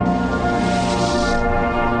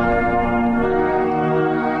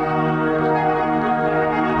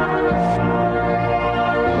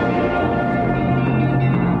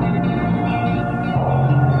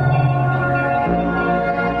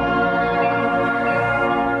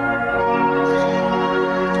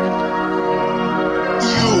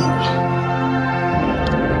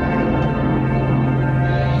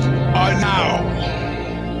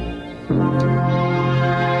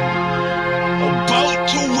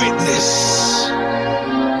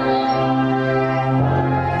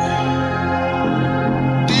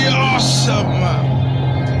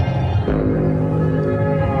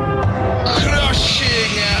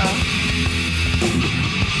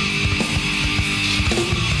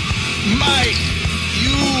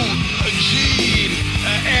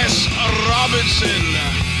Robson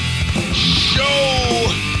Show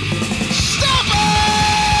Stomper!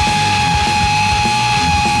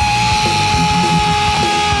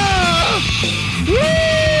 Woo!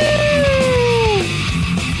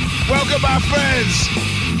 Welcome, my friends,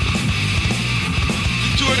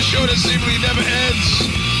 to a show that seemingly never ends.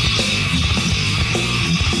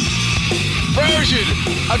 Version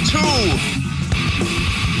of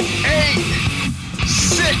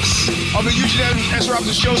 286 of the Eugene S.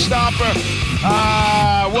 Robson Show Stomper.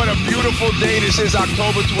 What a beautiful day. This is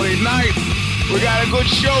October 29th. We got a good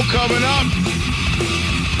show coming up.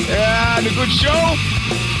 Yeah, the good show.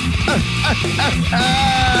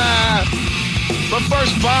 But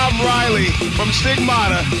first, Bob Riley from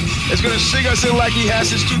Stigmata is going to sing us in like he has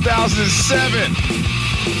since 2007.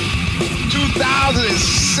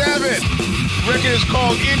 2007. Record is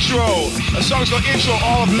called Intro. A song is called Intro,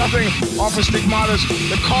 All of Nothing, off of Stigmata's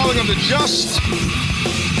The Calling of the Just.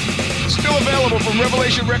 Still available from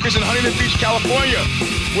Revelation Records in Huntington Beach, California,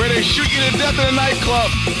 where they shoot you to death in a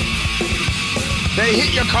nightclub. They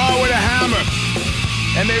hit your car with a hammer,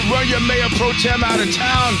 and they run your mayor pro tem out of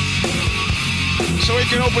town so he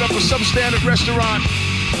can open up a substandard restaurant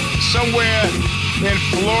somewhere in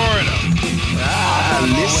Florida.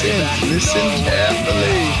 Listen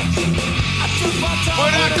carefully.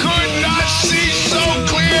 But I could not see so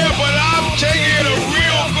clear, but I'm taking a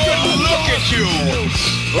real good look at you.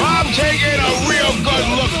 I'm taking a real good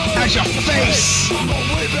look at your face.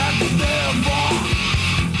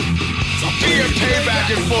 Being paid back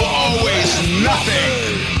in full, always nothing.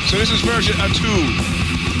 So this is version of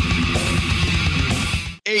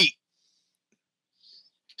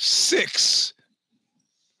 286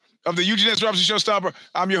 of the Eugene S. Robson Show Stomper.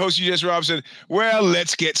 I'm your host, Eugene S. Robson. Well,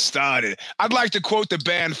 let's get started. I'd like to quote the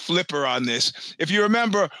band Flipper on this. If you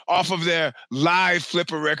remember off of their live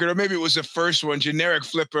Flipper record, or maybe it was the first one, Generic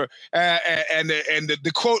Flipper, and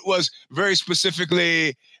the quote was very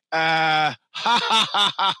specifically, ha ha ha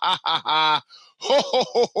ha ha ha ha. Ho, ho,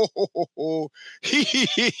 ho, ho, ho, ho, ho.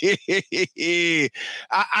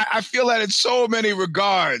 I feel that in so many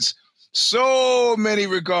regards. So many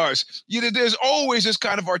regards. There's always this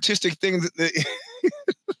kind of artistic thing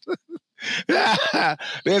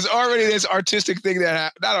there's already this artistic thing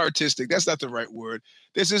that not artistic, that's not the right word.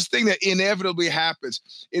 There's this thing that inevitably happens.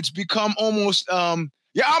 It's become almost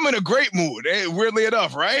yeah, I'm in a great mood, weirdly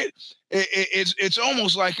enough, right? It's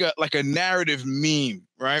almost like a narrative meme,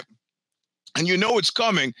 right? And you know it's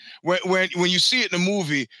coming when you see it in a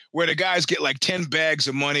movie where the guys get like 10 bags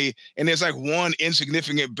of money and there's like one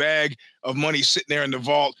insignificant bag of money sitting there in the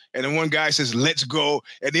vault, and then one guy says, "Let's go,"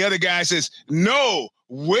 and the other guy says, "No,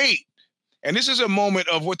 wait." And this is a moment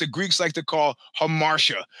of what the Greeks like to call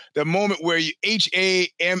hamartia, the moment where you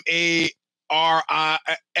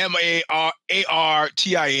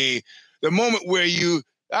Hamartia, the moment where you,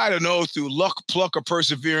 I don't know, through luck, pluck, or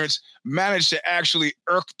perseverance, manage to actually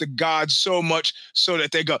irk the gods so much so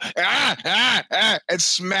that they go, and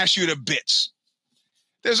smash you to bits.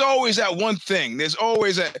 There's always that one thing. There's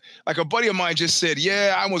always like a buddy of mine just said,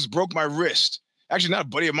 yeah, I almost broke my wrist. Actually, not a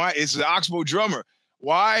buddy of mine. It's the Oxbow drummer.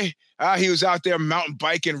 Why? He was out there mountain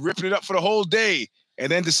biking, ripping it up for the whole day,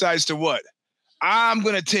 and then decides to what? I'm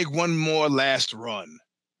going to take one more last run.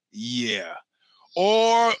 Yeah.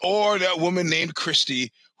 Or that woman named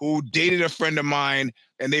Christy who dated a friend of mine,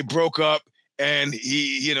 and they broke up, and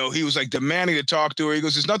he was like demanding to talk to her. He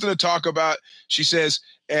goes, "There's nothing to talk about," she says.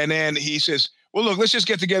 And then he says, "Well, look, let's just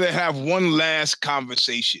get together and have one last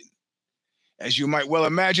conversation." As you might well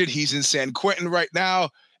imagine, he's in San Quentin right now,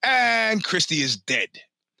 and Christy is dead.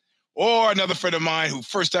 Or another friend of mine who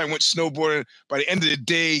first time went snowboarding, by the end of the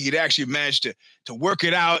day, he'd actually managed to work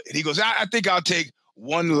it out. And he goes, I think I'll take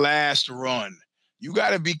one last run. You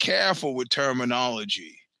got to be careful with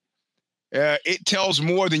terminology. It tells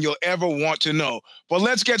more than you'll ever want to know. But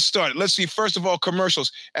let's get started. Let's see, first of all, commercials.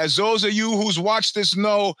 As those of you who's watched this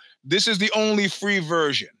know, this is the only free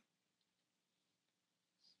version.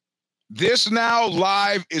 This now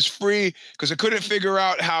live is free because I couldn't figure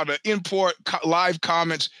out how to import live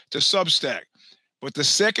comments to Substack. But the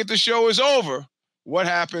second the show is over, what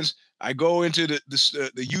happens? I go into the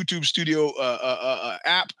YouTube Studio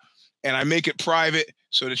app, and I make it private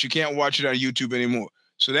so that you can't watch it on YouTube anymore.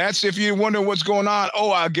 So that's if you're wondering what's going on.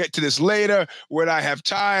 Oh, I'll get to this later when I have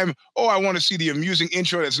time. Oh, I want to see the amusing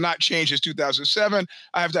intro that's not changed since 2007.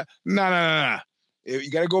 I have to. No.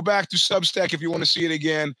 You got to go back to Substack if you want to see it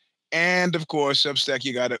again. And of course, Substack,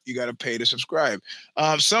 you gotta pay to subscribe.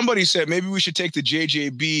 Somebody said maybe we should take the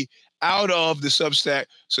JJB out of the Substack,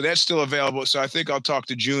 so that's still available. So I think I'll talk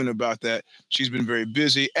to June about that. She's been very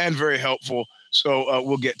busy and very helpful. So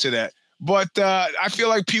we'll get to that. But I feel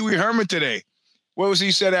like Pee Wee Herman today. what was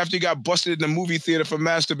he said after he got busted in the movie theater for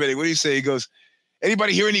masturbating? What did he say? He goes,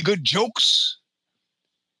 anybody hear any good jokes?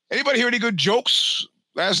 Anybody hear any good jokes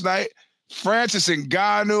last night? Francis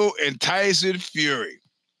Ngannou and Tyson Fury.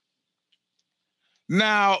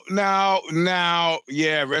 Now,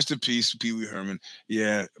 yeah, rest in peace, Pee Wee Herman.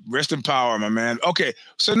 Yeah, rest in power, my man. Okay,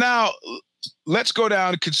 so now let's go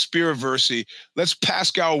down to conspiracy. Let's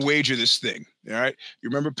Pascal wager this thing. All right, you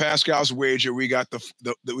remember Pascal's wager? We got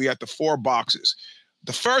the 4 boxes.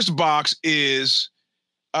 The first box is,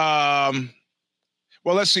 well,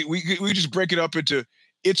 let's see. We just break it up into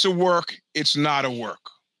it's a work, it's not a work.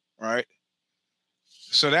 All right.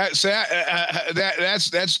 So that's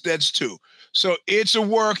 2. So it's a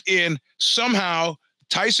work in somehow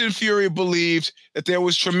Tyson Fury believed that there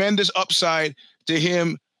was tremendous upside to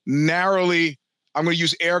him narrowly, I'm going to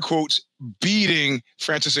use air quotes, beating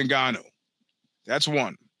Francis Ngannou. That's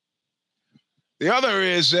one. The other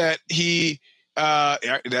is that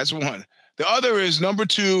that's one. The other is number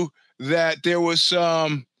 2, that there was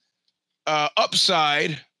some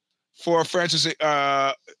upside for Francis,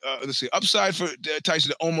 upside for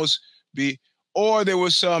Tyson to almost be, or there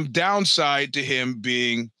was some downside to him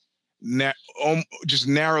being just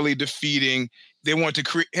narrowly defeating. They want to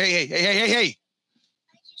create, hey.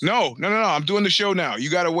 No, I'm doing the show now. You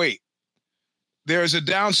got to wait. There's a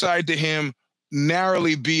downside to him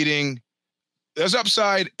narrowly beating. There's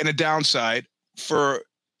upside and a downside for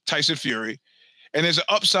Tyson Fury. And there's an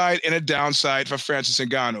upside and a downside for Francis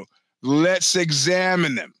Ngannou. Let's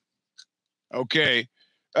examine them. Okay.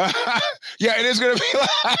 Yeah, it is going to be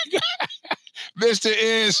like Mr.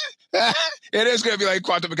 Is. It is going to be like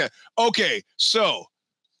quantum mechanics. Okay, so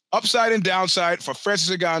upside and downside for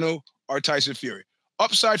Francis Ngannou or Tyson Fury.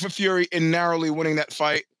 Upside for Fury in narrowly winning that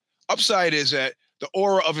fight. Upside is that the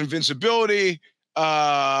aura of invincibility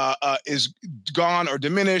is gone or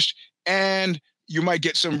diminished, and you might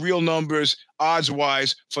get some real numbers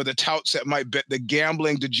odds-wise for the touts that might bet, the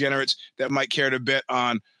gambling degenerates that might care to bet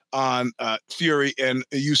on Fury and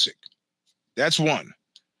Usyk. That's one.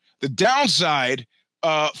 The downside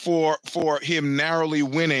for him narrowly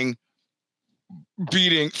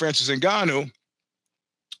beating Francis Ngannou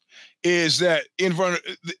is that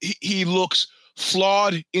he looks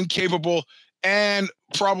flawed, incapable, and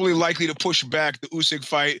probably likely to push back the Usyk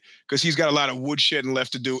fight because he's got a lot of woodshedding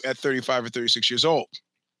left to do at 35 or 36 years old.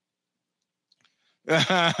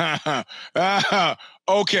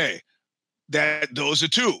 Okay, those are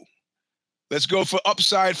 2. Let's go for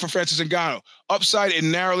upside for Francis Ngannou. Upside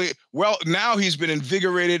and narrowly. Well, now he's been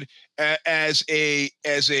invigorated as a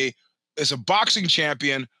boxing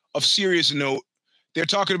champion of serious note. They're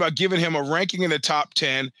talking about giving him a ranking in the top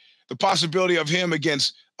 10. The possibility of him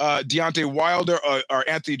against Deontay Wilder or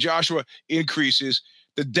Anthony Joshua increases.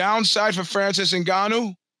 The downside for Francis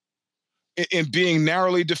Ngannou in being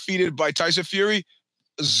narrowly defeated by Tyson Fury,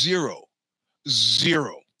 0.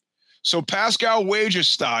 So Pascal wager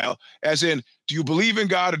style, as in, do you believe in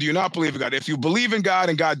God or do you not believe in God? If you believe in God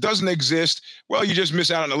and God doesn't exist, well, you just miss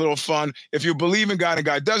out on a little fun. If you believe in God and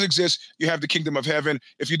God does exist, you have the kingdom of heaven.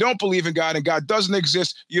 If you don't believe in God and God doesn't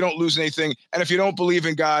exist, you don't lose anything. And if you don't believe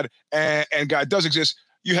in God and God does exist,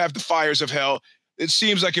 you have the fires of hell. It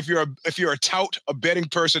seems like if you're a tout, a betting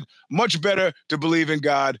person, much better to believe in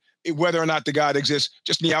God, whether or not the God exists,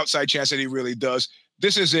 just in the outside chance that he really does.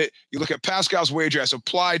 This is it. You look at Pascal's wager as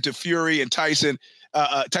applied to Fury and Tyson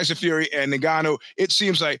Fury and Ngannou. It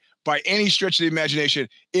seems like by any stretch of the imagination,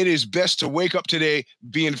 it is best to wake up today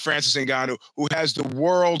being Francis Ngannou, who has the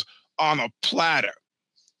world on a platter.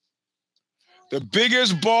 The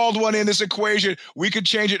biggest bald one in this equation, we could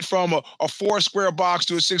change it from a 4-square box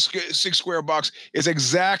to a 6-square box, is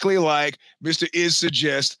exactly like Mr. Is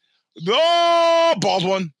suggests. Oh, bald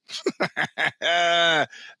one.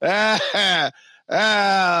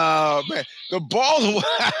 Oh man, the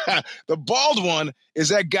bald one is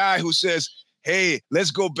that guy who says, "Hey,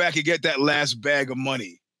 let's go back and get that last bag of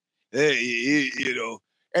money,"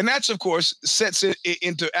 and that's of course sets it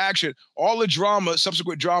into action all the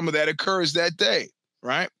subsequent drama that occurs that day,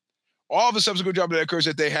 right? All the subsequent drama that occurs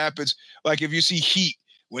that day happens. Like if you see Heat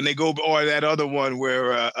when they go, or that other one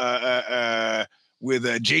where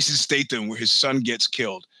with Jason Statham where his son gets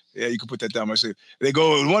killed. Yeah, you can put that down my sleeve. They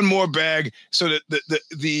go with one more bag. So that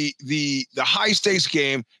the high stakes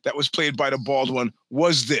game that was played by the bald one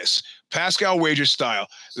was this Pascal wager style,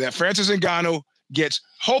 that Francis Ngannou gets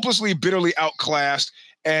hopelessly, bitterly outclassed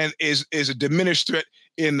and is a diminished threat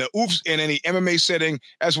in any MMA setting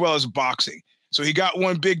as well as boxing. So he got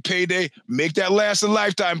one big payday. Make that last a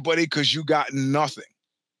lifetime, buddy, because you got nothing.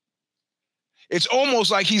 It's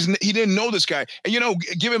almost like he didn't know this guy. And,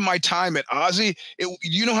 given my time at Ozzy,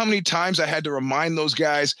 you know how many times I had to remind those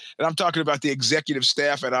guys, and I'm talking about the executive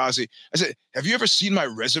staff at Ozzy. I said, have you ever seen my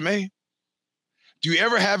resume? Do you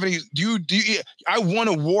ever have any, I won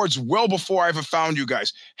awards well before I ever found you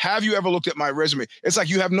guys. Have you ever looked at my resume? It's like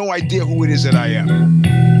you have no idea who it is that I am.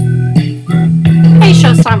 Hey,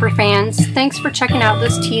 Show Stomper fans. Thanks for checking out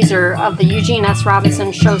this teaser of the Eugene S.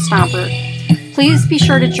 Robinson Show Stomper. Please be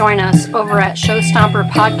sure to join us over at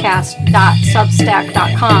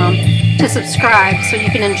showstomperpodcast.substack.com to subscribe so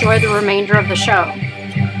you can enjoy the remainder of the show.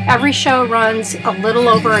 Every show runs a little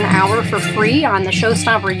over an hour for free on the Show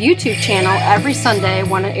Stomper YouTube channel every Sunday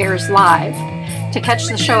when it airs live. To catch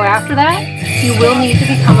the show after that, you will need to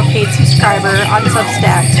become a paid subscriber on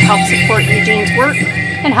Substack to help support Eugene's work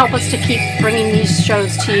and help us to keep bringing these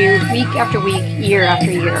shows to you week after week, year after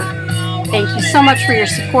year. Thank you so much for your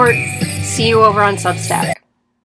support. See you over on Substack.